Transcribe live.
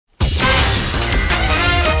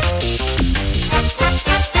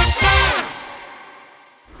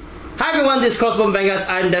everyone, this is Crossbone Vanguards.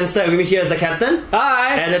 I'm Dempster. With me here is the captain.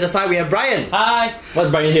 Hi. And at the side we have Brian. Hi.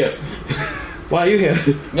 What's Brian here? Why are you here?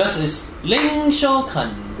 Because it's Ling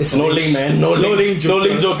Shoukan. It's no link, man. No link Joker.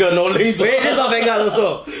 No link Joker. Wait, this is our Vanguard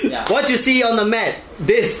also. Yeah. What you see on the mat,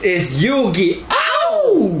 this is Yugi.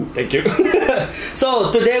 Ow! Thank you.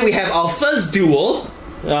 So today we have our first duel.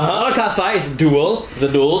 Our card 5 is Duel. It's a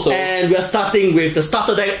duel, so... And we are starting with the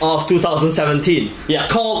starter deck of 2017. Yeah.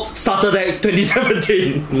 Called Starter Deck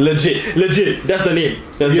 2017. Legit. That's the name.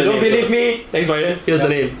 That's you the don't name, believe so. me? Thanks, Brian. Here's the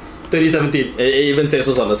name. 2017. It even says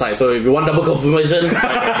so on the side, so if you want double confirmation...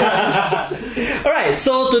 Alright,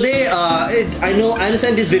 so today, I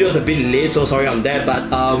understand this video is a bit late, so sorry on that,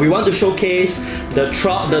 but we want to showcase the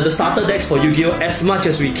starter decks for Yu-Gi-Oh! As much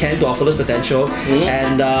as we can to our fullest potential,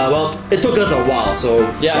 and well, it took us a while, so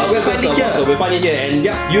yeah, we're finally here. So we're finally here, and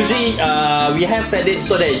usually we have set it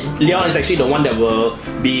so that Leon is actually the one that will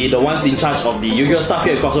be the ones in charge of the Yu-Gi-Oh! Stuff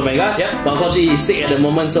here at Crossbone Vanguard. But unfortunately he's sick at the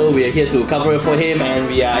moment, so we're here to cover it for him, and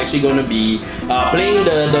we are actually going to be playing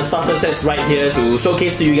the starter sets right here to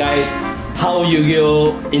showcase to you guys how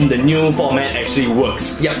Yu-Gi-Oh! In the new format actually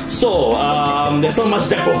works. So, there's not much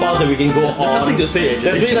deck profiles that we can go on. There's nothing to say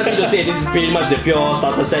actually. There's really nothing to say. This is pretty much the pure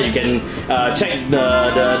starter set. You can check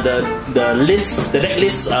the list, the deck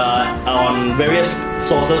list on various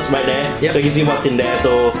sources right there. So you can see what's in there.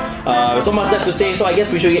 So, there's not much left to say. So I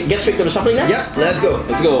guess we should get straight to the shuffling now. Let's go.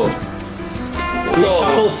 So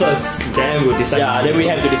shuffle first, then we'll decide. Yeah, then we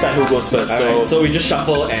have to decide who goes first. Alright, so we just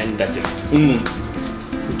shuffle and that's it.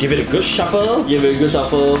 Give it a good shuffle.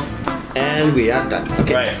 And we are done.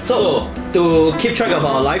 Okay. Right. So to keep track of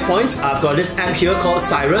our life points, I've got this amp here called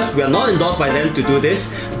Cyrus. We are not endorsed by them to do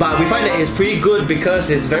this, but we find that it's pretty good because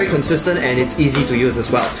it's very consistent and it's easy to use as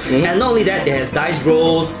well. And not only that, it has dice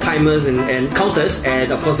rolls, timers, and counters,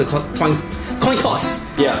 and of course the coin toss.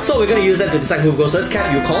 So we're going to use that to decide who goes first.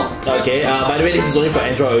 Cap, you call. Okay. By the way, this is only for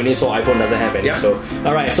Android only, so iPhone doesn't have any. So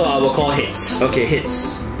alright, so I will call hits. Okay,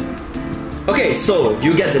 hits. Okay, so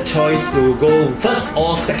you get the choice to go first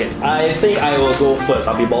or second. I think I will go first.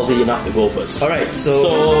 I'll be ballsy enough to go first. Alright, so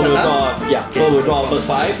we'll draw. So we'll draw our first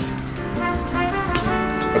 5.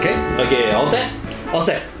 Okay, all set? All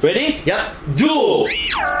set. Ready? Yep. Duel!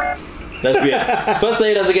 That's weird. First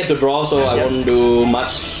player doesn't get to draw, so I won't do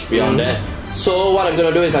much beyond that. So what I'm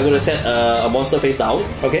gonna do is I'm gonna set a monster face down.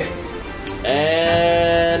 Okay.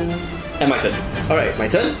 And my turn. Alright, my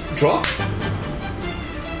turn. Draw.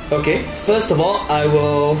 Okay, first of all, I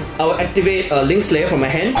will activate a Link Slayer from my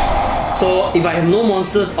hand. So if I have no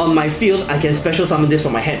monsters on my field, I can special summon this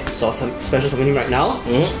from my hand. So I'll special summon him right now.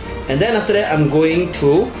 And then after that, I'm going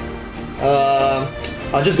to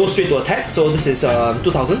I'll just go straight to attack. So this is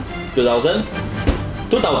 2000. 2000.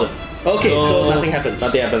 Okay, so nothing happens.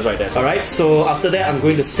 Nothing happens right there. Alright, so after that, I'm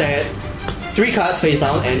going to set 3 cards face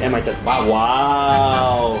down and end my turn.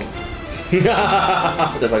 Wow.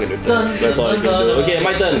 That's all I can do. That's all I can do. Okay,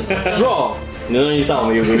 my turn. Draw. No, you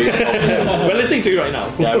sound you really. We're listening to it right now.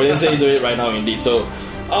 Yeah, we're listening to it right now indeed. So,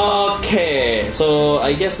 okay. So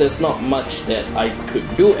I guess there's not much that I could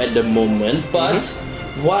do at the moment, but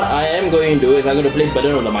what I am going to do is I'm going to play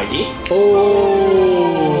Burden of the Mighty.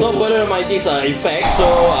 So Burden of the Mighty is an effect. So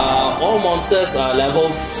all monsters are level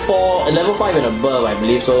 5 and above, I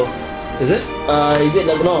believe. So is it? Is it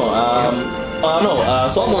level? No.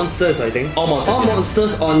 So all monsters, I think. All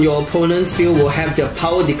monsters on your opponent's field will have their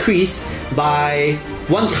power decreased by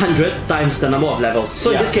 100 times the number of levels.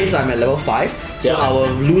 So in this case, I'm at level 5, so I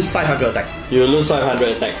will lose 500 attack. You will lose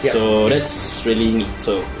 500 attack, so that's really neat.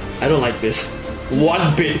 So I don't like this.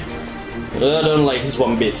 1 bit. I don't like this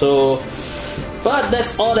 1 bit, so... But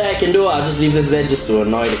that's all that I can do. I'll just leave this there just to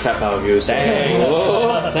annoy the crap out of you. So.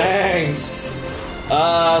 Thanks.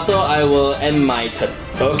 So I will end my turn.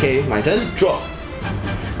 Okay, my turn. Draw.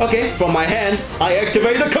 Okay, from my hand, I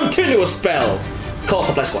activate a continuous spell called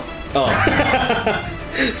Supply Squad.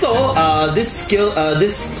 So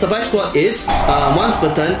this Supply Squad is once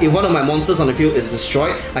per turn. If one of my monsters on the field is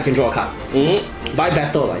destroyed, I can draw a card. By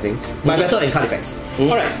battle, I think. By battle and card effects.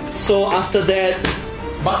 Alright, so after that,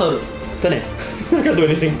 battle. Turn it. I can't do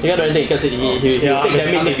anything. You can't do anything because he'll take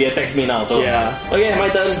damage if he attacks me now. So okay, my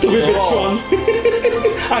turn. Stupid Bitron.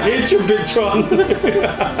 I hate you, Bitron.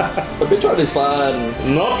 But Bitron is fun.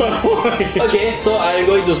 Not the point. Okay, so I'm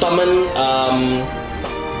going to summon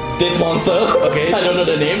this monster. Okay, I don't know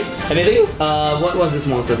the name. Anything? What was this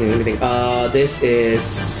monster's name? Anything? This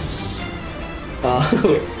is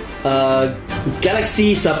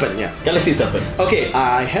Galaxy Serpent. Yeah, Galaxy Serpent. Okay,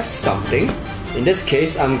 I have something. In this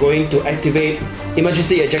case, I'm going to activate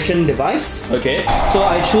Emergency Ejection Device. Okay. So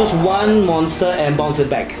I choose 1 monster and bounce it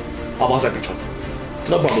back. I'll bounce back Bitron.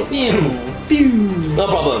 No problem. Pew. No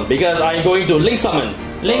problem, because I'm going to link summon.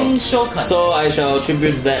 Ling Shokan. So I shall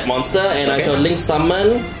tribute that monster, and I Okay. shall link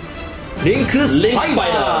summon Link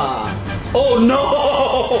Spider. Oh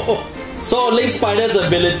no! So Link Spider's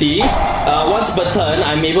ability, once per turn,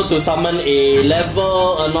 I'm able to summon a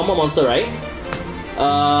normal monster, right?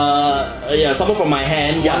 Yeah, summon from my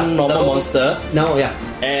hand, Yeah, one normal monster, No, yeah.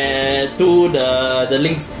 and to the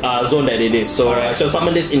link zone that it is. So I Alright. shall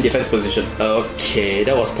summon this in defense position. Okay,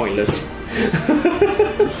 that was pointless.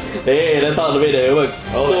 Hey, that's how the way that it works.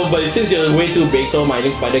 Oh. So, but since you're way too big, so my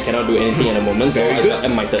Link Spider cannot do anything at the moment. So Very I good. shall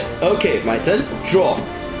end my turn. Okay, my turn. Draw.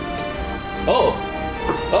 Oh.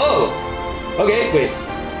 Okay, wait.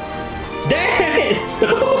 Damn it!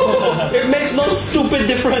 It makes no stupid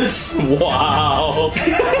difference. Wow.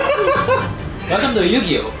 Welcome to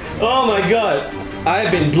Yu-Gi-Oh! Oh my god. I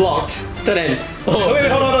have been blocked. Turn end. Oh.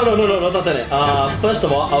 Wait, hold on. No, not turn end. First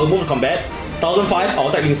of all, I'll move to combat. 1005, I'll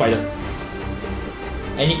attack Link Spider.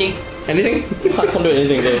 Anything? Anything? I can't do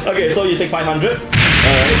anything. So. Okay, so you take 500.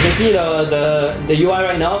 Alright, you can see the UI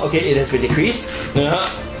right now. Okay, it has been decreased.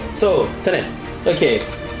 So, turn it. Okay.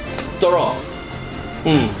 Toro.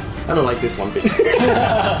 I don't like this one bit.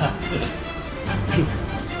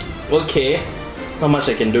 Okay. Not much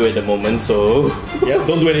I can do at the moment, so Yeah,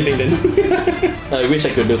 don't do anything then. I wish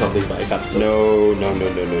I could do something, but I can't. So. No.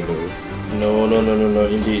 No,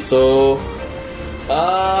 indeed. So,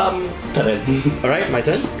 turn. Alright, my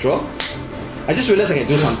turn. Draw. I just realized I can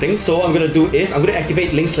do something. So I'm gonna do is I'm gonna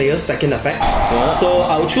activate Link Slayer's second effect. So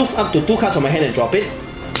I'll choose up to 2 cards from my hand and drop it.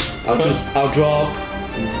 I'll drop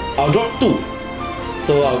 2.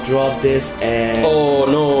 So I'll drop this and Oh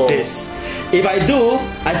no. this. If I do,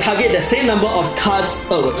 I target the same number of cards.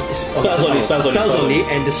 Spells only.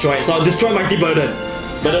 And destroy it. So I'll destroy Mighty Burden.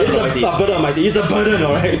 Burden It's Mighty. a burden, Mighty. It's a burden,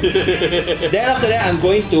 alright. Then after that,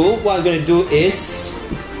 what I'm going to do is.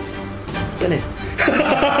 Turn it.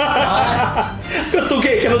 Because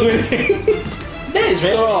 2K cannot do anything. That is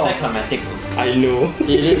very Oh. anticlimactic. I know.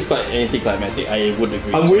 It is quite anticlimactic. I would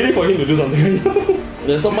agree. I'm waiting for him to do something.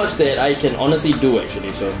 There's so much that I can honestly do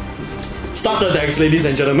actually. So Starter decks, ladies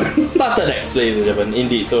and gentlemen. starter decks, ladies and gentlemen.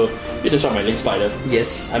 Indeed. So you destroy my Link Spider.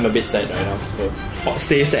 Yes. I'm a bit sad right now. So. Oh,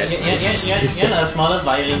 stay sad. You're the smallest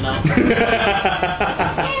violin now.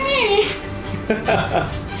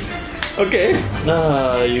 Okay.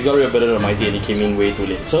 You got rid of Burden of Mighty and it came in way too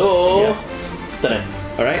late. So Yeah. turn.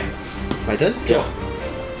 Alright. My turn. Draw.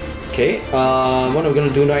 Okay. What I'm gonna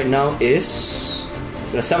do right now is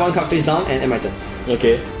I'm gonna set 1 card face down and end my turn.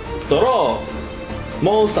 Okay. Toro.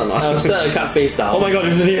 Monster. I'll set a card face down. Oh my god,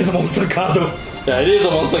 it really is a monster card though. Yeah, it is a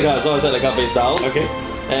monster card, so I set the card face down. Okay.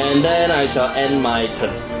 And then I shall end my turn.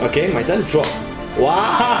 Okay, my turn. Draw.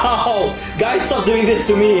 Wow! Guys, stop doing this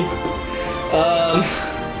to me.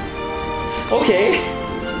 Okay.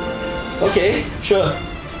 Okay, sure.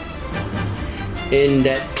 In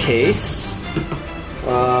that case,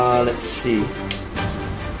 let's see.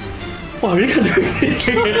 Oh, I really can't do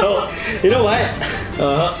anything at all. You know what?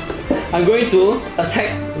 I'm going to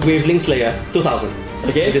attack with Link Slayer 2000.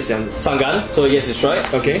 Okay. This young. Sangan, so yes, destroyed.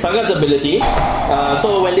 Okay. Sangan's ability.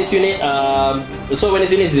 So when this unit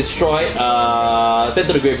is destroyed, sent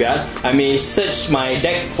to the graveyard, I may search my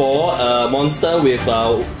deck for a monster with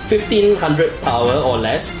 1500 power or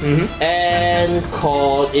less, and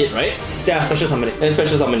call it, right? Yeah, special summon it. And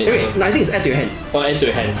special summon it. Wait, no, I think it's add to your hand. Or add to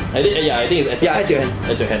your hand. I think it's add to Yeah, add to your hand.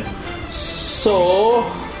 Add to your hand. So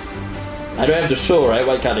I don't have to show, right,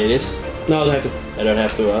 what card it is. No, I don't have to. I don't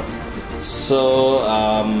have to. So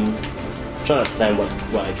trying to plan what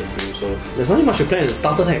I can do. So There's nothing much to plan. It's a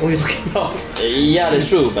starter deck. What are you talking about? yeah, that's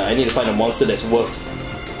true. But I need to find a monster that's worth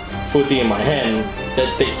putting in my hand.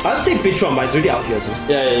 That takes. I'd say Bitron, but it's already out here. So.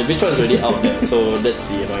 Yeah, Bitron is already out there. So that's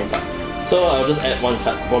the annoying part. So I'll just add one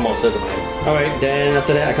monster to my hand. Alright, then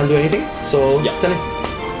after that I can't do anything. So Yeah. turn it.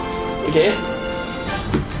 Okay.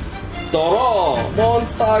 Toro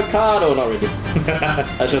monster card. Oh, not really.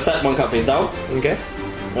 I should set 1 card face down. Okay.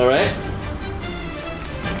 All right.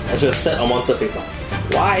 I should set a monster face down.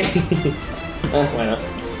 Why? Why not?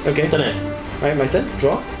 Okay. Turn it. Alright, my turn.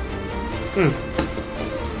 Draw.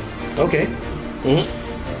 Okay.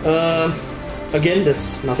 Again,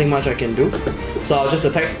 there's nothing much I can do. So I'll just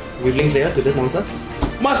attack with Link Slayer to this monster.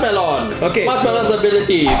 Marshmallow. Okay, Marshmallow's so-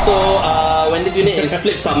 ability. So when this unit is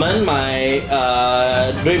flip summon,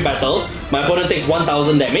 during battle, my opponent takes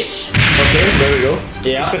 1000 damage. Okay, there we go.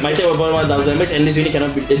 Yeah, my take opponent 1000 damage, and this unit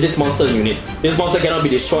cannot be this monster cannot be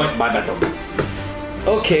destroyed by battle.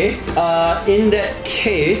 Okay, in that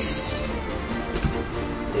case,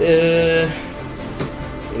 you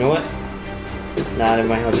know what? Nah, never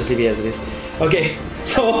mind. I'll just leave it as it is. Okay,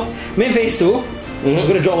 so main phase 2. I'm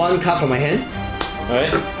gonna draw one card from my hand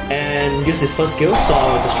Alright. and use his first skill, so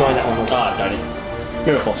I'll destroy that one. Ah, darn it.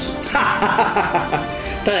 Mirror Force.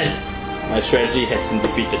 Turn it. My strategy has been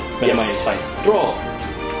defeated. But Yes. mine is fine. Draw.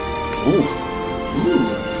 Ooh.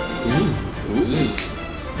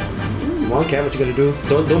 Well, okay, what you gonna do?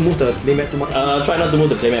 Don't move the playmat too much. Try not to move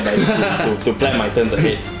the playmat by to plan my turns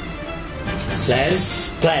ahead.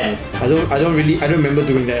 Plan. I don't remember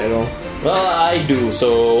doing that at all. Well, I do.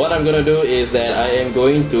 So what I'm gonna do is that I am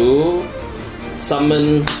going to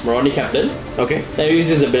summon Maroni Captain. Okay. Then I use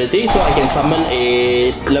his ability, so I can summon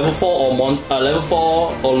a level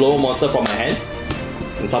 4 or low monster from my hand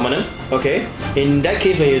and summon him. Okay. In that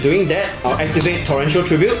case, when you're doing that, I'll activate Torrential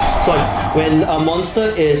Tribute. So when a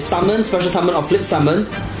monster is summoned, special summoned, or flip summoned,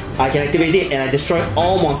 I can activate it and I destroy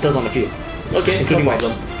all monsters on the field. Okay, Including no mine.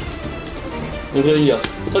 problem. Including yours.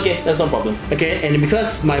 Okay, that's no problem. Okay, and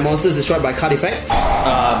because my monster is destroyed by card effect.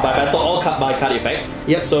 By battle or by card effect.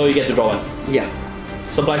 Yep. So you get to draw one. Yeah.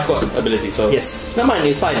 Supply squad ability. So Yes. never mind,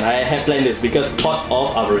 it's fine. I had planned this because Pot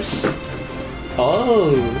of Avarice.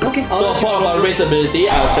 Oh. Okay. So Pot of Avarice ability,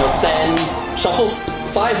 I shall shuffle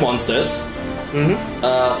 5 monsters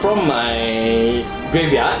from my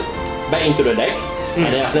graveyard back into the deck, and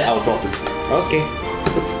then after that I'll draw 2. Okay.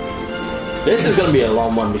 This is gonna be a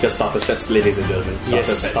long one because starter sets, ladies and gentlemen.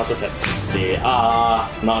 Starter sets. They are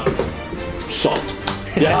not short.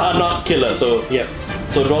 They are not killer. So Yep.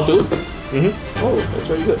 so draw 2. Oh, that's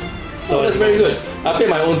very good. So that's very good. I play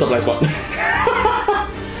my own supply squad.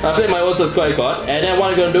 I play my own supply squad, and then what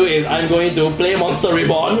I'm gonna do is I'm going to play Monster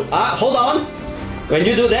Reborn. Hold on. When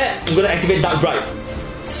you do that, I'm gonna activate Dark Bright.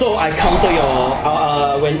 So I counter your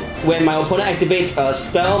when my opponent activates a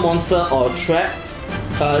spell, monster, or trap.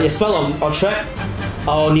 A spell or trap,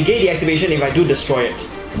 I'll negate the activation if I do destroy it.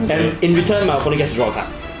 Okay. And in return, my opponent gets to draw a card.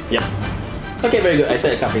 Yeah. Okay, very good. I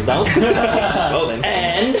set the card face down. Well then.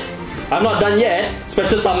 And I'm not done yet.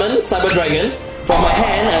 Special summon Cyber Dragon. From my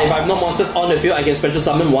hand, if I have no monsters on the field, I can special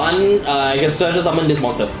summon one. I can special summon this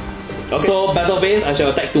monster. Okay. So battle phase, I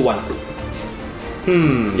shall attack 2-1.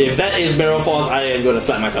 If that is Mirror Force, I am gonna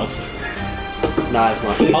slap myself. Nah, it's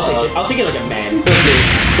not. I'll take it like a man. Okay.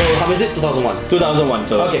 So how much is it? 2001. 2001.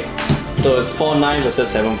 So Okay. So it's 4-9 versus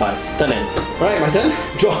 7-5. Turn in. Alright, my turn.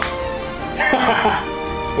 Draw.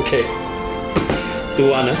 Okay.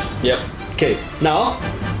 2-1, Yep. Okay, now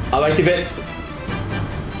I'll activate.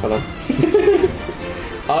 Hold on.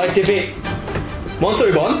 I'll activate Monster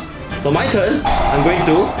Reborn. So my turn, I'm going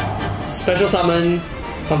to special summon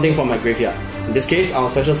something from my graveyard. In this case, I'll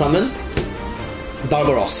special summon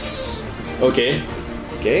Barbaros. Okay.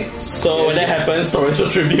 Okay. So when that happens, Torrential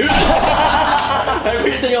Tribute.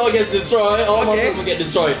 Everything all gets destroyed. All monsters will get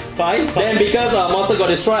destroyed. Fine. Then because a monster got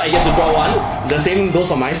destroyed, I get to draw 1. The same goes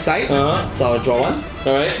for my side. So I'll draw 1.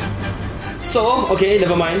 Alright. So, okay,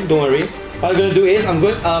 never mind, don't worry. What I'm going to do is, I'm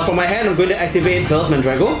going from my hand, I'm going to activate Veil's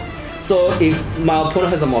Mandrago. So if my opponent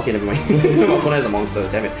has a okay, never mind. My opponent has a monster,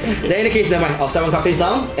 damn it. Then in the case, never mind. I'll set 1 card face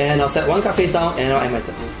down, and I'll set 1 card face down, and I'll end my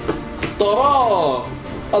turn. Toro!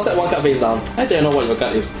 I'll set 1 card face down. I think I know what your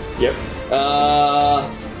card is. Yep.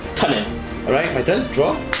 Turn in. Alright, my turn.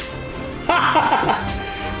 Draw.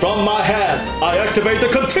 From my hand, I activate the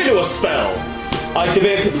continuous spell.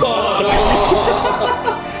 Activate.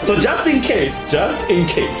 So just in case.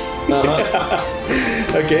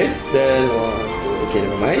 Okay, then okay,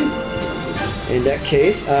 never mind. In that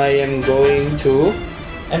case, I am going to.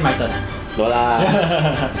 And my turn. Voila.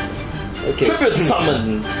 Okay. Tribute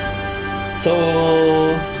summon.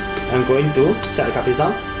 So I'm going to set the card face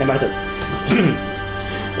down and my turn.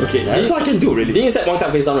 Okay, That's all I can do, really. Didn't you set 1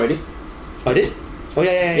 card face down already? I did? Oh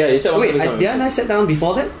yeah. Yeah, you set 1 Wait, card face down. didn't I set down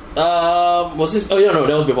before that? Was this? Oh yeah, no,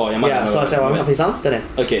 that was before. Yeah, so I set 1 card face down, then.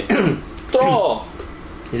 Okay. Draw.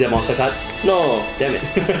 Is that monster card? No, Damn it.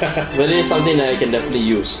 but it is something that I can definitely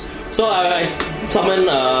use. So I summon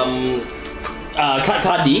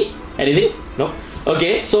card D. Anything? Nope.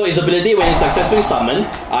 Okay, so its ability, when it's successfully summoned,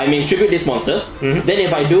 I may tribute this monster. Then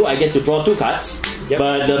if I do, I get to draw 2 cards. Yep.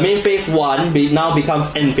 But the main phase 1 now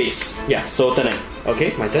becomes end phase. Yeah. So turn it.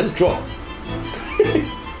 Okay, my turn. Draw.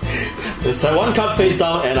 Set 1 card face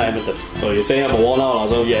down and I am a turn. Oh, you're saying I'm a wall now,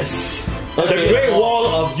 so Yes. Okay. The Great Wall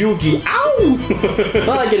of Yugi. Ow!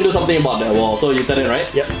 well, I can do something about that wall. So you turn it, right?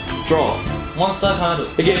 Yep. Draw. monster card.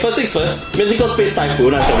 Okay, first things first. Mythical Space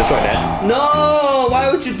Typhoon. I shall destroy that. No,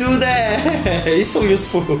 why would you do that? It's so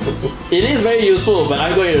useful. It is very useful, but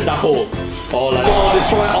I'm going to Dark Hole. Oh, like So I'll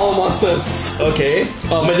destroy all monsters. okay.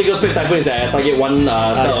 Mythical Space Typhoon is that I target one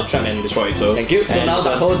spell or trap and destroy it. So Thank you. So and now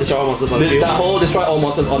that whole destroy all monsters on the field. Dark Hole destroy all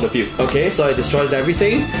monsters on the field. Okay, so it destroys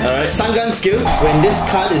everything. Alright. Sungun skill. When this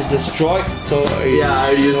card is destroyed, so Yeah,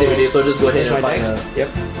 I already used it already, so just go ahead search and my find deck. Yep,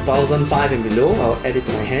 1005 and below. I'll add it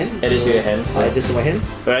to my hand. Add it to your hand, So so- I add this to my hand.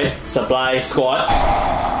 Right? Supply squad.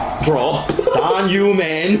 Draw. Darn you,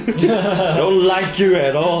 man! Don't like you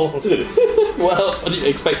at all. Well, what do you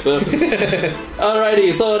expect, sir?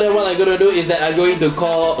 Alrighty, so then what I'm gonna do is that I'm going to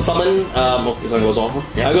summon. Oh, this one goes off.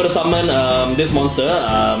 Yeah. I'm gonna summon this monster.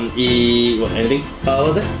 Anything?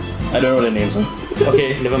 What's that? I don't know the names. Huh?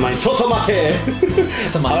 Okay, never mind. Chotomate!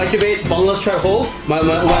 I'll activate Boneless Trap Hole. When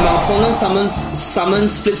my opponent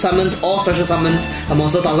flip summons, or special summons a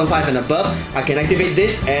monster 1005 and above, I can activate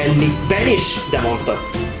this and banish that monster.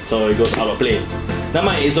 So it goes out of play. Never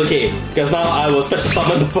mind, it's okay, because now I will special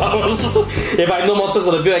summon the powers. If I have no monsters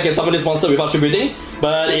on the field, I can summon this monster without tributing,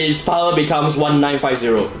 but its power becomes 1950.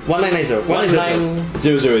 1990.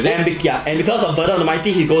 1900, is it? And, and because of Burden of the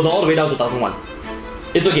Mighty, he goes all the way down to 1001.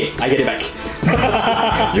 It's okay, I get it back.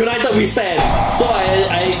 United we stand. So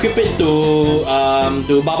I equip it to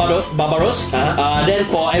Barbaros. Then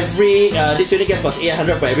for every this unit gets plus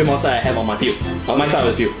 800 for every monster I have on my field, on my side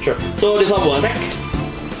of the field. Sure. So this one will attack.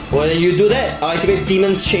 When you do that, I'll activate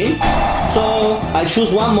Demon's Chain. So I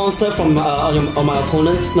choose one monster from on my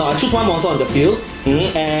opponent's. No, I choose one monster on the field,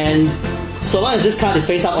 and so long as this card is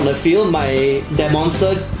face up on the field,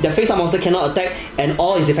 that face up monster cannot attack, and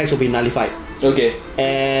all its effects will be nullified. Okay.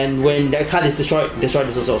 And when that card is destroyed this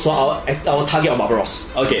also. So I'll target on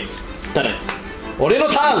Barbaros. Okay. Done it. Oreno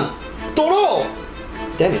Tang! Toro!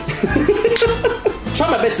 Damn it. Try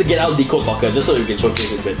my best to get out Decode Talker just so you can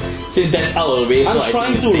showcase it, but since that's out of the way, so I'm I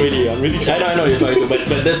trying think to it's safe. really. I'm really trying. I know you're trying to, but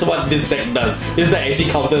that's what this deck does. This deck actually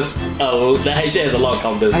counters. That actually has a lot of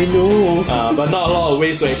counters. I know. But not a lot of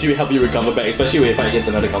ways to actually help you recover back, especially when you fight against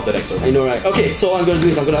another counter deck. So. I know, right? Okay, so what I'm gonna do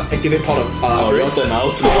is I'm gonna activate Pot of Your turn now.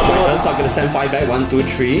 So I'm gonna send 5 back. 1, 2,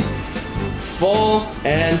 3, 4,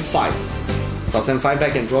 and 5. So I'll send 5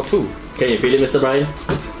 back and draw 2. Can you feel it, Mr. Brian?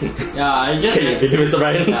 Yeah, I just Can you feel it, Mr.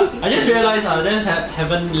 Brian? I just realized there's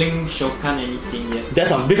haven't linked Shokan anything yet.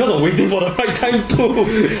 That's because I'm waiting for the right time to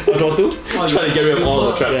draw 2. Oh, Trying to get rid of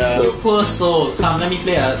all the traps. Yeah. You poor soul. Come, let me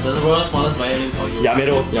play the world's smallest violin for you.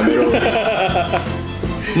 Yamero. Yamero.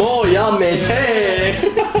 Mo Yamete!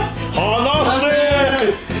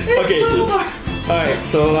 Hanase! Okay. Alright,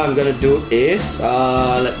 so what I'm gonna do is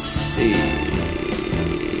let's see.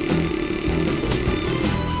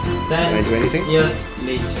 Then, Can I do anything? years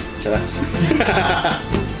later. Shut up.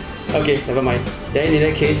 Okay, never mind. Then in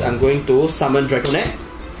that case, I'm going to summon Draconet.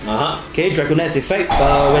 Okay, Draconet's effect.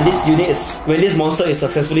 When this monster is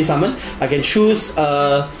successfully summoned, I can choose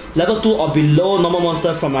level 2 or below normal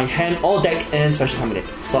monster from my hand or deck and special summon it.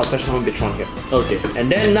 So I'll special summon Bitron here. Okay. And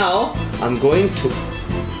then now I'm going to.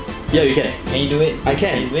 Yeah, you can. Can you do it? I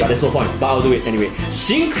can, do it? but there's no point. But I'll do it anyway.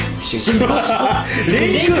 Link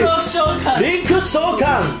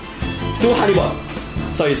Sokan! 2 Honeyball.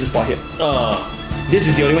 So it's this spot here. This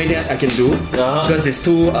is the only way that I can do because there's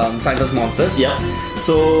 2 Cyphers monsters. Yeah.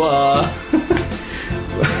 So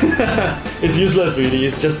it's useless really.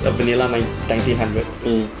 It's just a vanilla 1900.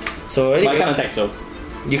 So anyway, But I can't attack, so.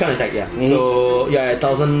 you can't attack, yeah. So yeah,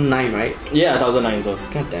 1009, right? Yeah, 1009, so.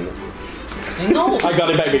 God damn it. No! I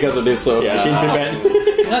got it back because of this, so Yeah. I came prepared.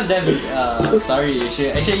 Not that big. Sorry, you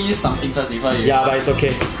should actually use something first before you. Yeah, but it's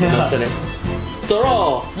okay.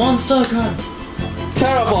 Thorough! Monster card!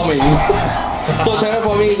 Terraforming! So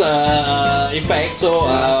terraforming is effect, so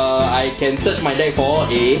I can search my deck for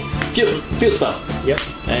a field spell. Yep.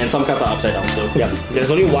 And some cards are upside down, so. Yep. There's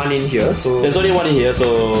only 1 in here, so There's only 1 in here,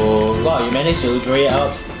 so. Wow, you managed to draw it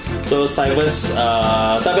out. So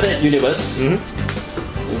Cybernet Universe.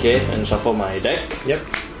 Okay, and shuffle my deck. Yep.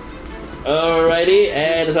 Alrighty,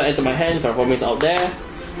 and so I enter my hand, Terraforming is out there.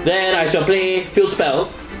 Then I shall play Field Spell.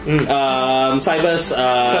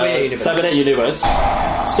 Cybernet Universe.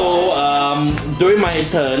 So during my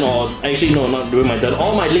turn, or actually no, not during my turn,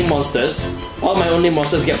 all my link monsters, all my own link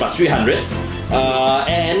monsters get plus 300.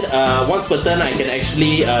 And once per turn, I can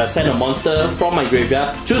actually send a monster from my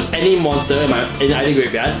graveyard. Choose any monster in either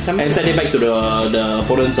graveyard and send it back to the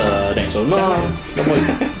opponent's deck. So no point.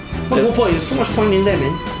 No point. There's so much point in there,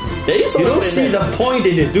 man. There is You don't see the point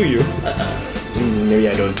in it, do you? Maybe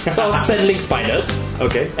I don't. So I'll send Link Spider.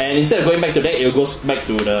 Okay. And instead of going back to deck, it goes back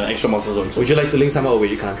to the extra monster zone. So Would you like to link somehow? Or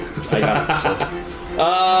you can't. I can't. So.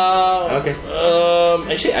 Okay.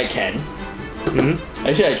 Actually, I can.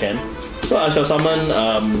 Actually, I can. So I shall summon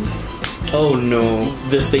Oh no.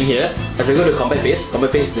 this thing here. I shall go to combat phase.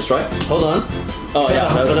 Combat phase destroy. Hold on. Oh yeah,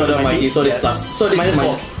 no, mighty. So this Yeah. plus. So this Minus is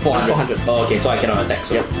minus 400. 400. Oh, okay, so I cannot attack.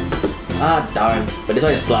 So. Yep. Ah, darn. But this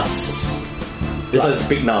one is plus. This one is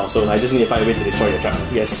big now, so I just need to find a way to destroy your trap.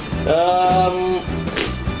 Yes.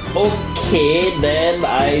 Okay, then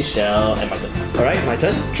I shall end my turn. Alright, my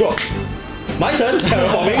turn. Draw. My turn.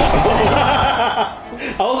 Terraforming.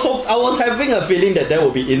 I was having a feeling that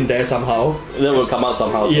will be in there somehow. That will come out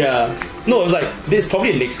somehow. So. Yeah. No, I was like, this is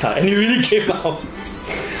probably a next card, and it really came out.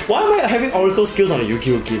 Why am I having Oracle skills on a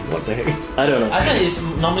Yu-Gi-Oh game? What the heck? I don't know. I thought it's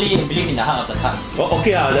normally believe in the heart of the cards. Oh,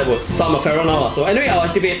 okay, that works. So I'm a Pharaoh now. So anyway, I'll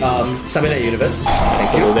activate Summon at Universe.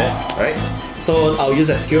 Thank you. There. Alright. So I'll use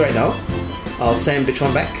that skill right now. I'll send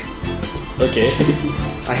Bitron back. Okay.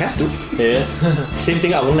 I have to. Yeah. Same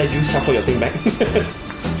thing, I won't let you shuffle your thing back.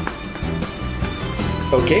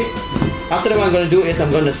 Okay. After that, what I'm going to do is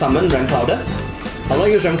I'm going to summon Ram Clouder. I'll not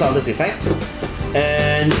use Ram Clouder's effect.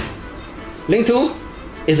 And Link 2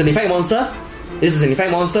 is an effect monster. This is an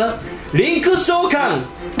effect monster. Rinku Shokan!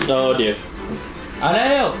 Oh dear.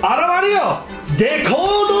 Areo! Aramario!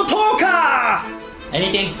 Decodo Toka!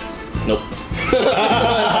 Anything? Nope.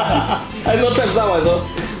 I have no traps now, also.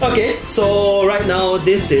 Okay, so right now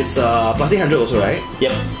this is plus 800 also, right?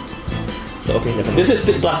 Yep. So okay, never mind. This is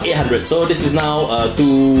plus 800, so this is now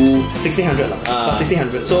 1600 lah. Plus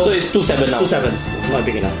 1600. So it's 27 now. 27. Not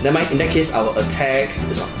big enough. Then in that case, I will attack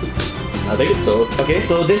this one. I'll take it. So Okay,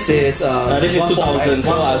 so this is this is 2000,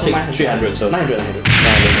 so I'll take 300. So 900.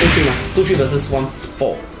 2-3 versus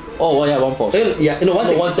 1-4. oh well, yeah, 1-4. Yeah, no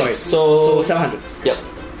 1-6. 1-6. Sorry. So 700. Yep.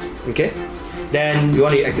 Okay. Then you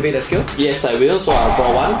want to activate that skill? Yes, I will. So I'll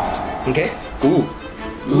draw one. Okay. Ooh.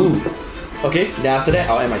 Okay. Then after that,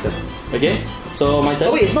 I'll end my turn. Okay. So my turn.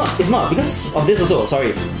 Oh wait, it's not because of this also.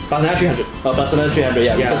 Sorry. Plus another 300. Plus another 300.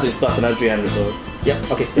 Yeah, Yeah. because it's plus another 300. So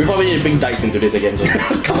Yep. Okay. we probably need to bring dice into this again. So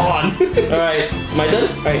Come on. all right, my turn.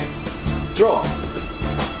 Alright. Draw.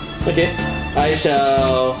 Okay. I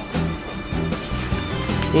shall.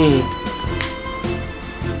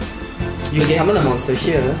 You summon a monster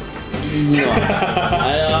here. No.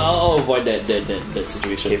 I'll avoid that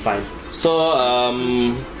situation. Okay, fine. So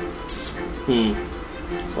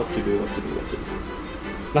what to do?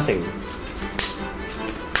 Nothing.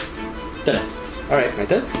 Turn. Alright, my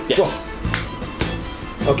turn. Yes. Draw.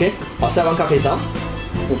 Okay. I'll set one card face down.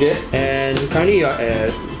 Okay. And currently you're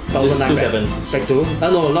at This is 1009 back to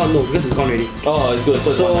no, because it's gone already. Oh, it's good.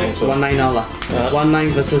 So, So it's 19, 19 now lah.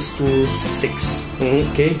 19 versus 26.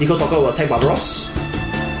 Okay, Deco Talker will attack Barbaros.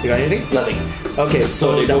 You got anything? nothing. Okay,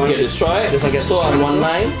 So they that both one get destroyed. This one gets so I'm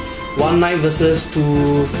destroyed 19. 19 versus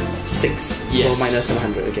 26. Yes. So minus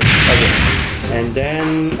 700. Okay. Okay. And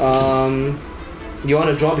then you want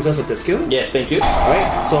to draw because of the skill? Yes, thank you.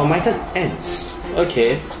 Alright, so my turn ends.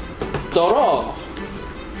 Okay. Toro.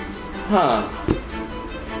 Huh.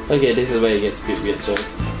 Okay, this is where it gets a bit weird. So,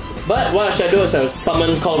 but what I shall do is I'll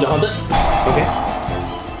summon Call of the Haunted. Okay.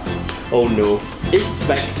 Oh no. It's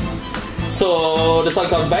back. So the sun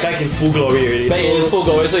comes back. Back in full glory already. Back in its full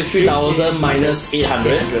glory. So it's 3000 minus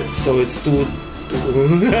 800. So it's 2.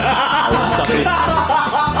 Stop it.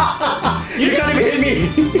 You can't even hit me!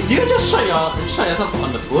 Do you just shot yourself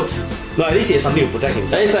on the foot? No, at least he has something to protect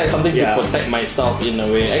himself. That is like something Yeah. to protect myself in a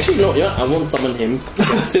way. Actually, no, you know, I won't summon him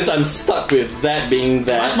since I'm stuck with that being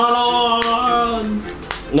that. Marshmallow!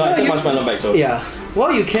 No, I Yeah, said you- marshmallow back. So Yeah.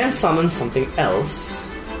 Well, you can summon something else.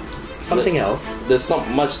 Something else. there's not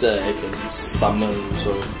much that I can summon.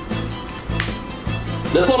 So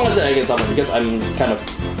there's not much that I can summon because I'm kind of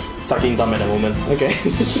sucking thumb at the moment. Okay.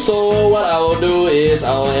 So what I will do is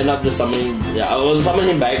I'll end up just summoning. Yeah, I will summon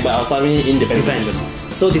him back, but I'll summon him in defense. Defense.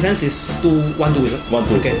 So defense is 2-1-2, is it?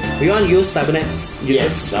 1-2. Okay. You want to use Cybernet's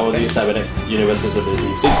Yes, I will use Cybernetic Universe's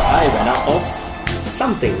ability. Since I ran out of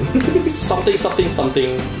something.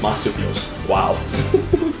 something marsupials. Wow.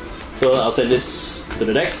 So I'll send this to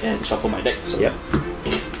the deck and shuffle my deck. So Yep.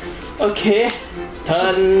 okay.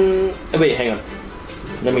 Turn. Wait, hang on.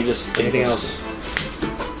 Let me just think Anything first.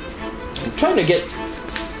 I'm trying to get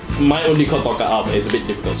my only card Toka up. It's a bit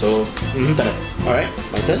difficult. So turn it. Alright,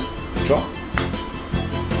 my turn. Draw.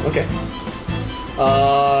 Okay.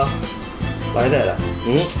 Like that.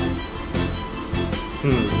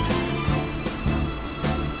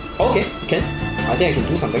 Okay, can. I think I can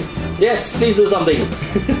do something. Yes, please do something.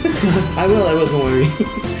 I will, don't worry.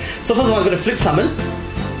 So first of all, I'm going to flip summon.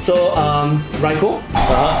 So, Raiko.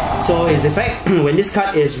 So his effect, when this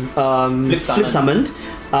card is flip summoned,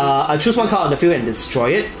 I choose one card on the field and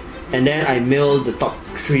destroy it. and then I mill the top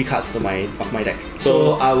 3 cards to my deck.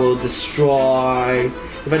 So I will destroy.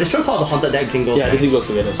 If I destroy Call of the Haunted deck, thing goes. Yeah, this thing goes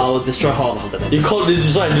together. I will destroy Call of the Haunted deck. You call this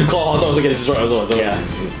destroy and you call Haunted also get destroyed also. So Yeah.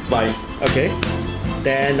 it's fine. Okay.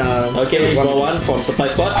 Then Okay, we got one from supply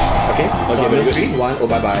squad. Okay. So Okay, I'm very gonna good. 3, 1. Oh,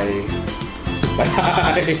 bye bye.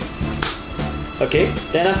 Bye. Okay.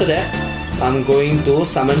 Then after that, I'm going to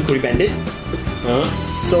summon Kuri Bandit.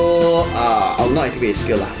 So I'll not activate his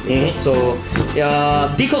skill lah. So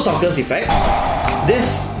Decode Talker's effect.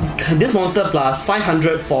 This monster plus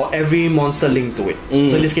 500 for every monster linked to it.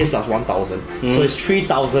 So in this case plus 1000. So it's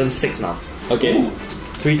 3006 now. Okay.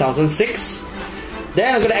 3006.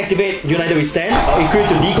 Then I'm gonna activate United We Stand. I'll equip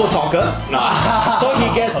to Decode Talker. So he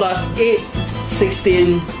gets plus 8,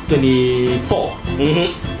 16, 24.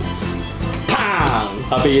 Bang!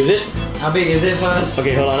 How big is it? How big is it first?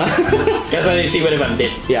 Okay, hold on. Guess I need to see whether I'm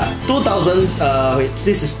dead. Yeah, 2000. Wait,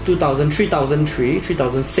 this is 2000, 3003,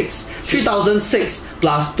 3006, 3006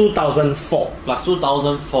 plus 2004. Plus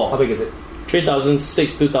 2004. How big is it?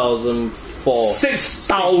 3006, 2004.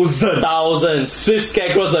 6000. Swift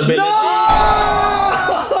Scarecrow's ability. No!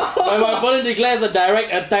 When my opponent declares a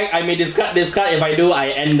direct attack, I may discard this card. If I do, I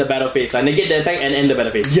end the battle phase. I negate the attack and end the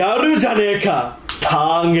battle phase. Yaru janeka.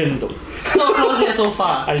 Tangen. So close yet so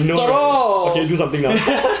far. I know. Toro! Okay, do something now.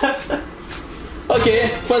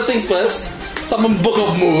 Okay, first things first. Summon Book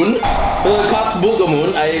of Moon. Cast Book of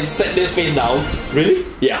Moon. I set this face down. Really?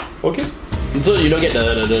 Yeah. Okay. So you don't get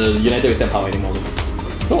the United We Stand power anymore.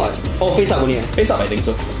 No what? Oh, face up only. Face up, I think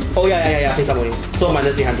so. Oh yeah, face up only. So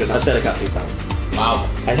minus 800 now. I set a card face down. Wow.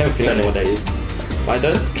 I have a feeling I know what that is. My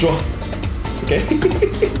turn. Draw. Okay.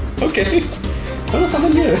 Okay. Oh,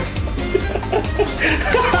 someone here.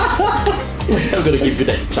 I'm gonna give you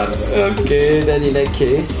that chance. Okay, then in that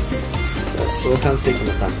case, so can't say from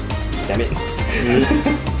the time. Damn it.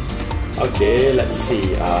 Okay, let's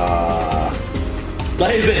see.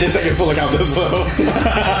 Like I said, this deck is full of counters, so.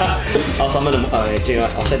 I'll summon them. Actually,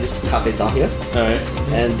 I'll set this card face down here. Alright.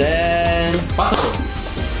 And then Battle.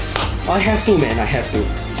 I have to, man. I have to.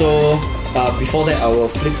 So before that, I will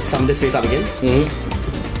flip summon this face up again.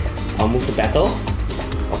 I'll move to battle.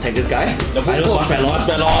 I'll take this guy. I know much battle. Much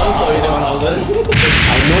battle on, so you do 1000.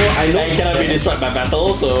 I know. I cannot be destroyed by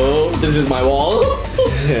battle, so this is my wall.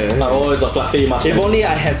 My wall is a fluffy much. If only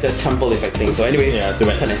I had the trample effect thing. So anyway, Yeah, too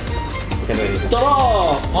bad. turn it. You can do anything.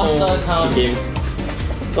 Draw! Monster count. She came.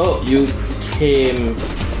 Oh, you came.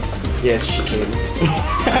 Yes, she came.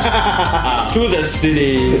 To the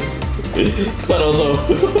city. But also.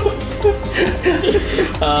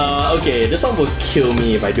 Okay, this one will kill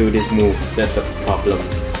me if I do this move. That's the problem.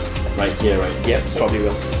 Right here, right? Yep, probably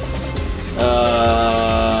will.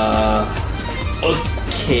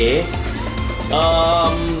 Okay.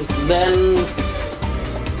 Then.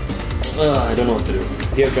 I don't know what to do.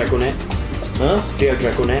 Do you have Draconet? Huh? Do you have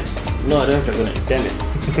Draconet? No, I don't have Dragonet. Damn it.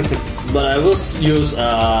 But I will use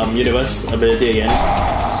Universe ability again.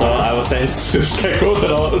 So I will send Scarecrow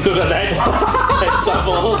to the deck and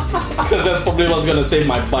shuffle. Because that's probably what's gonna save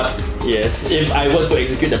my butt. Yes. If I were to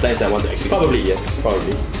execute the plans I want to execute. Probably yes.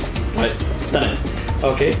 Probably. Right. Done it.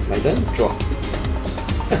 Okay, my turn. Draw.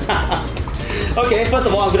 Okay, first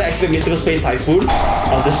of all, I'm gonna activate Mystical Space Typhoon.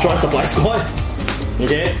 I'll destroy Supply Squad.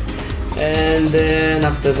 Okay. And then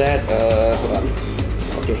after that, hold on.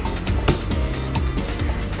 Okay.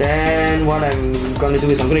 Then what I'm gonna do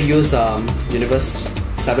is I'm gonna use Universe,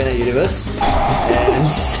 Cybernet Universe, and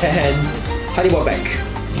send Honeywell back.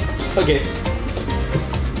 Okay.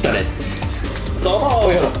 Done it. Oh,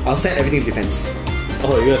 Wait, hold on. I'll set everything in defense.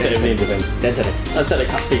 Oh, you're gonna set everything in defense. Then turn it. I'll set the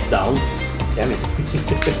card face down. Damn it.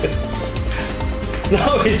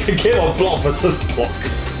 Now it's a game of block versus block.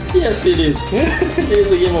 Yes, it is. It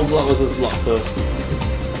is a game of block versus block. So.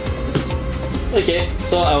 Okay,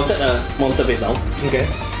 so I'll set a monster face down. Okay.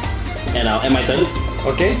 And I'll end my turn.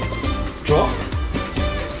 Okay. Draw.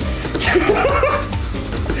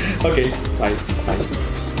 Okay, fine.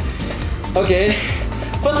 Okay.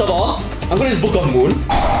 First of all, I'm gonna use Book of Moon.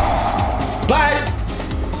 But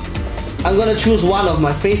I'm gonna choose one of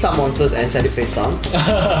my face up monsters and set it face down.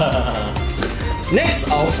 Next,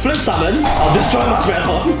 I'll flip summon. I'll destroy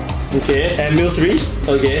Marshmallow. Okay. And mill 3.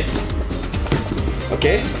 Okay.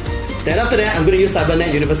 Okay. Then after that, I'm gonna use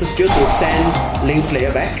Cybernet Universal Skill to send Link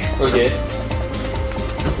Slayer back. Okay.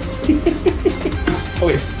 Oh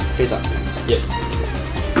wait, it's face up. Yep.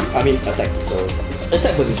 I mean attack, so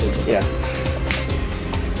Attack position. yeah.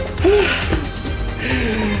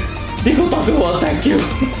 Deco Taco will attack you.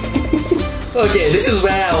 Okay, this is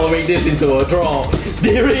where I will make this into a draw.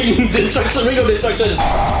 During destruction, ring of destruction.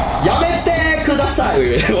 Yamete kudasai.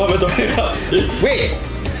 Wait, what am I talking about? Wait.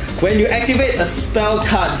 When you activate a spell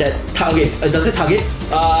card that target, does it target?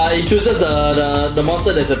 It chooses the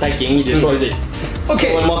monster that's attacking, it destroys it. Okay.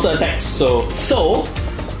 So when monster attacks, so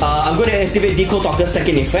I'm going to activate Decode Talker's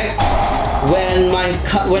second effect. When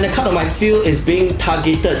a card on my field is being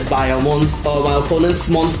targeted by a monster or my opponent's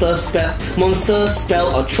monster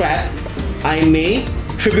spell or trap, I may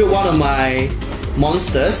tribute one of my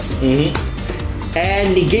monsters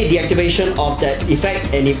and negate the activation of that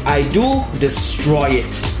effect, and if I do, destroy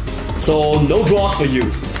it. So no draws for you.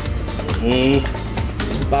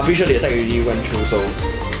 But I'm pretty sure the attack already went through, so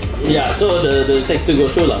yeah, so the attack still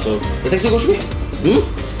goes through lah. So the attack still goes through?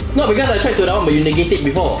 No, because I tried to that one, but you negate it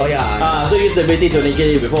before. Oh yeah. So you use the ability to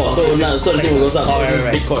negate it before. So now, so the thing will go up. Oh,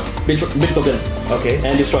 right. Big token. Okay.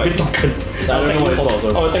 And destroy. Big token. I don't know what it's called.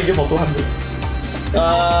 So. Oh, thank you for 200.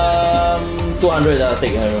 200 I'll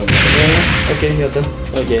take. I don't know. Okay, your turn.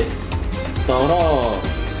 Okay. Toro.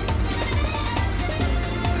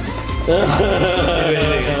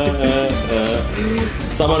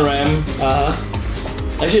 Summon Ram.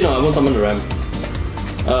 Actually no, I won't summon the Ram.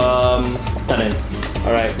 Turn.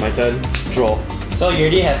 Alright, my turn. Draw. So you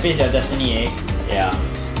already have faced your destiny, eh? Yeah.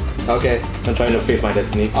 Okay. I'm trying to face my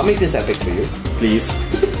destiny. I'll make this epic for you. Please.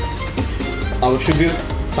 I'll tribute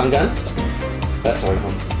Sangan. Sorry,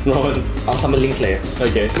 Robin. I'll summon Link Slayer.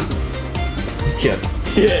 Okay. Here.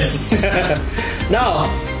 Yes. Now,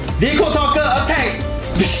 Decode Talker attack!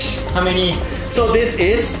 How many? So this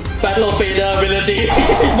is Battle of Fader ability.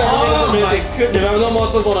 Oh my If I have no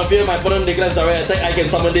monsters on the field, my opponent declares direct attack, I can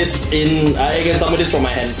summon this from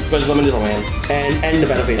my hand. Special summon this from my hand. and end the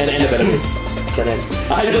battle phase. And end the battle phase. Then end.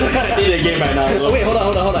 I just need the game right now. So. Oh, wait, hold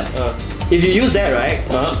on. If you use that, right?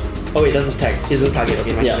 Oh wait, it doesn't tag. It doesn't target.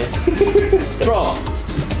 Okay, Yeah. Draw.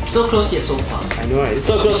 So close yet so far. I know, right?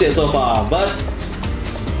 So close yet so far, but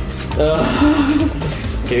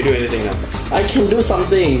Can you do anything now? I can do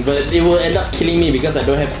something, but it will end up killing me because I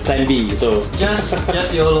don't have plan B. So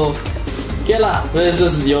Just YOLO. okay lah. Let's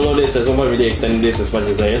just YOLO this. There's no point really extending this as much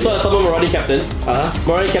as I can. So I summon Marauding Captain.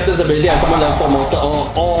 Marauding Captain's ability, I summon level 4 monster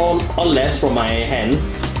or less from my hand.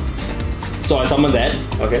 So I summon that.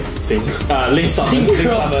 Okay. Link summon.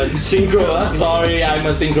 Synchro. Sorry, I'm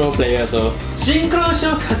a synchro player, so. Synchro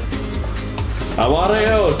Shokan. I want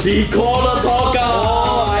to Decode Talker.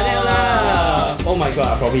 Oh my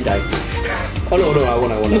god, I probably died. Oh no, I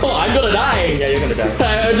won't. No, I'm gonna die. Yeah, you're gonna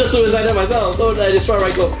die. I just suicided myself, so I destroy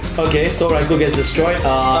Raikou. Okay, so Raikou gets destroyed.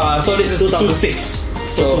 So this is 2-6.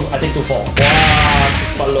 So I think 2-4. Wow,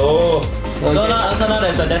 super low. Okay. So now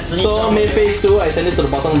there's a destiny. So mid phase 2, I send it to the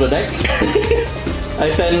bottom of the deck. I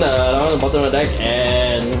send that one to the bottom of the deck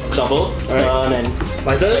and shuffle. Alright. And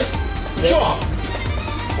My turn? draw.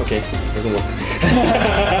 Okay, doesn't work.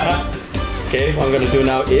 Okay, what I'm gonna do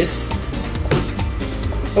now is.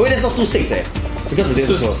 Oh wait, that's not 2-6 eh. Because of this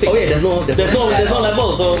as well. Oh yeah, there's no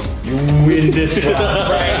level, so you win this round,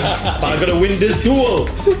 Frank. But I'm gonna win this duel.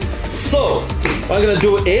 So what I'm gonna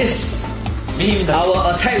do is I will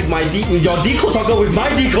attack your Decode Talker with my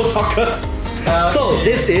Decode Talker. So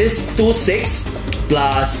this is 2-6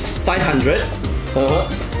 plus 500.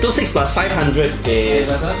 2-6 plus 500 is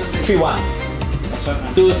 3-1.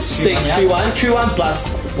 2-6 3-1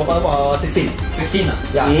 plus 16. 16 ah?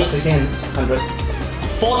 Yeah, plus 1600.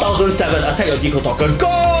 4007, attack your Decode Talker.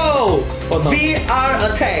 Go! VR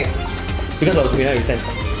attack! Because of the Queen you sent.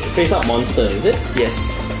 Face up monster, is it?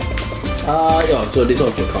 Yes. Yeah, so this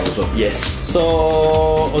one will count also. Yes.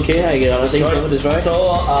 So, okay, I get another thing for this, right?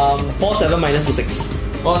 So, 4-7 minus 2-6.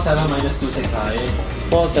 4-7 minus 2-6 ah, eh?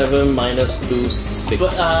 4-7 minus 2-6.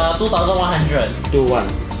 2,100. 2-1.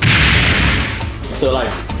 Still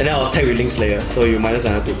alive. And then I'll attack with Link Slayer, so you minus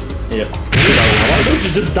another 2. Yep. Why don't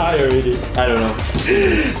you just die already? I don't know.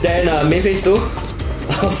 Then main phase 2,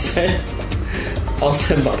 I'll send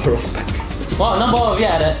Barbaros back. Wow, number of you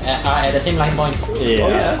are at the same life points. Yeah. Oh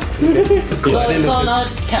yeah? So now,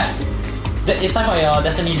 Cat, it's time for your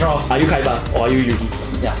destiny draw. Are you Kaiba or are you Yugi?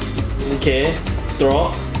 Yeah. Okay.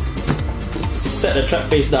 Draw. Set the trap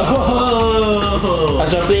face down. I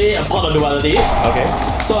shall play a pot of duality. Okay.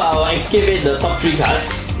 So I'll excavate the top 3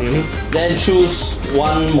 cards. Then choose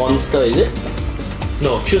one monster, is it?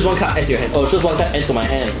 No, choose one card, add to your hand. Oh, choose one card, add to my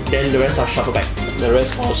hand. Then the rest are shuffle back. The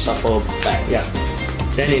rest I'll shuffle back. Yeah.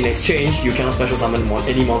 Then in exchange, you cannot special summon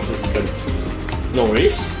any monster system. No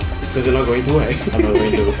worries. Because you're not going to, right? I'm not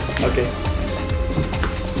going to. Okay.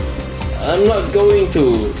 I'm not going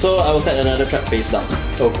to. So I will set another trap face down.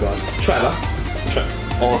 Oh god. Trap, huh? Trap.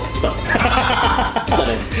 Or spell.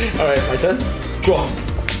 Alright, my turn. Draw.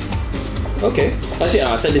 Okay. Actually,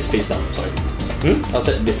 I'll set this face down. Sorry. I'll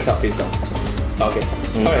set this card face down. Sorry. Okay.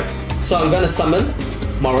 Alright. So I'm gonna summon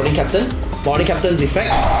Marauding Captain. Warrior Captain's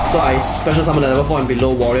effect. So I special summon a level 4 and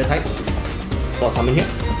below warrior type. So I'll summon here.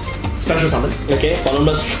 Special summon. Okay,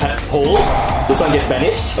 bottomless trap hole. This one gets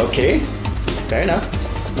banished. Okay, fair enough.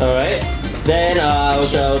 Alright. Then I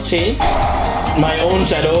shall chain my own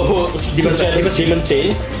shadow demon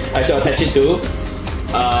chain. I shall attach it to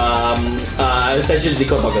attach it to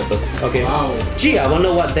Decode Talker. So. Okay. Wow. Gee, I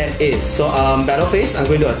wonder what that is. So battle phase, I'm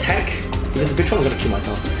going to attack. If it's a big one, I'm going to kill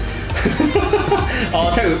myself. I'll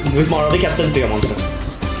attack with my Warrior Captain to your monster.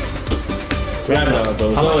 Right,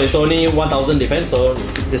 so it's only 1000 defense, so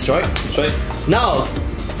Destroy. destroy. Now,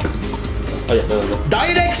 Oh yeah, no.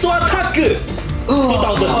 direct to attack! 2000.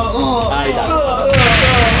 I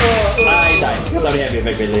died. Because I already have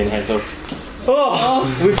effect in hand, so Oh,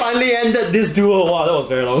 we finally ended this duel. Wow, that was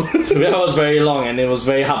very long. that was very long and it was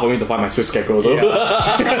very hard for me to find my Swiss Scarecrow. So.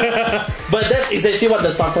 Yeah. But that's essentially what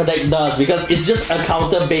the starter deck does because it's just a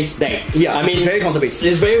counter-based deck. Yeah, I mean, very counter-based.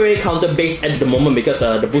 It's very counter-based at the moment because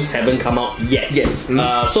the boosts haven't come out yet.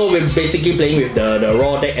 So we're basically playing with the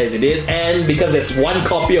raw deck as it is, and because there's one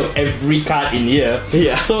copy of every card in here,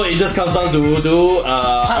 so it just comes down to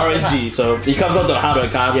RNG. So it comes down to the hardware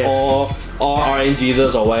cards or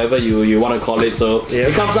RNGs or whatever you want to call it. So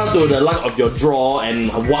it comes down to the luck of your draw and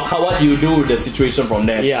what you do with the situation from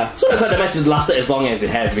there. Yeah. So that's why the match has lasted as long as it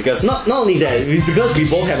has because Not only that, because we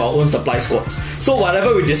both have our own supply squads. So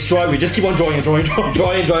whatever we destroy, we just keep on drawing, and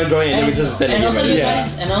then we just stand and also again. you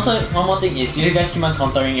guys, and also one more thing is you guys keep on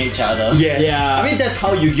countering each other. Yes. Yeah. I mean that's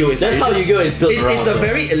how Yu-Gi-Oh! Is. That's how Yu-Gi-Oh! Is built around. It's a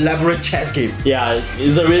very elaborate chess game. Yeah,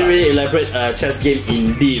 it's a really elaborate chess game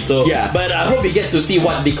indeed. So but I hope we get to see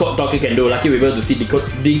what Decode Talker can do. Lucky we were able to see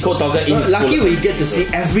Decode Talker in its Lucky fullest we get to see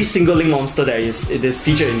every single link monster that is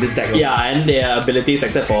featured in this deck. Yeah, and their abilities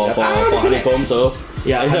except for Honeycomb. So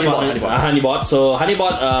except for Honeybot. So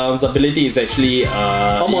Honeybot's ability is actually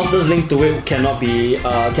all monsters linked to it cannot be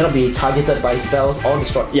targeted by spells or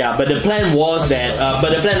destroyed. Yeah, but the plan was that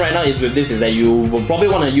but the plan right now is with this is that you will probably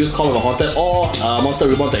want to use Call of the Haunted or Monster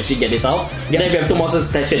Reborn to actually get this out. Then if you have two monsters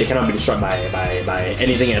attached here, they cannot be destroyed by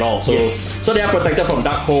anything at all. So so they are protected from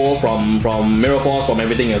Dark Hole, from Mirror Force, from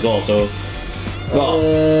everything as well. So well,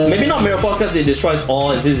 maybe not Mirror Force because it destroys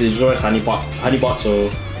all, and since it destroys Honeybot,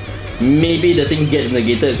 so maybe the thing gets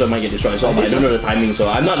negated, so it might get destroyed as well. But I don't know the timing, so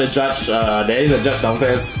I'm not a judge. There is a judge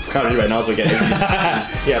downstairs currently right now, so we can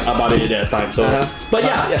about it at that time. So, but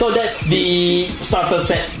so that's the starter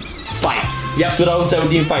set fight.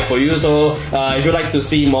 2017 fight for you. So if you'd like to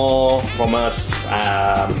see more from us,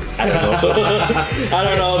 I don't know. So I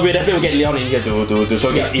don't know. We definitely will get Leon in here to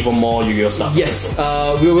showcase even more Yu-Gi-Oh stuff. Yes,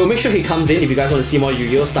 we will make sure he comes in if you guys want to see more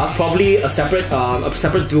Yu-Gi-Oh stuff. Probably a separate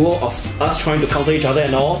duo of us trying to counter each other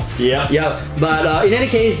and all. Yeah. But in any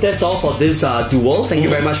case, that's all for this duel. Thank you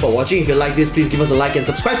very much for watching. If you like this, please give us a like and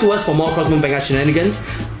subscribe to us for more Cosmo Vanguard shenanigans,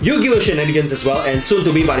 Yu-Gi-Oh shenanigans as well, and soon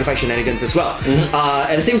to be Body Fight shenanigans as well.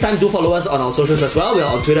 At the same time, do follow us on our socials as well. We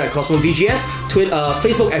are on Twitter at CosmoVGS,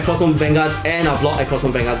 Facebook at Cosmo Vanguards, and our blog at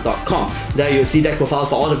CosmoVanguards.com. There you'll see deck profiles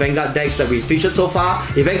for all the Vanguard decks that we've featured so far,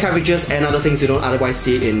 event coverages, and other things you don't otherwise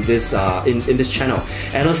see in this in this channel.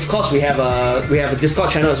 And of course, we have a Discord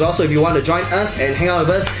channel as well. So if you want to join us and hang out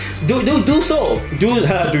with us, do so.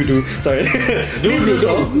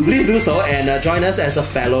 Please do so, and join us as a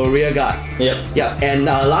fellow rear guard. And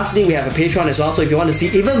lastly, we have a Patreon as well. So if you want to see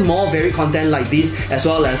even more varied content like these, as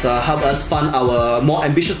well as help us fund our more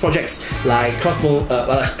ambitious projects like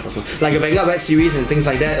like a Vanguard web series and things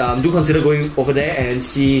like that, do consider going over there and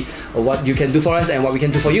see what you can do for us and what we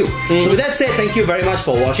can do for you. So with that said, thank you very much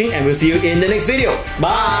for watching, and we'll see you in the next video.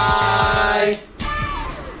 Bye.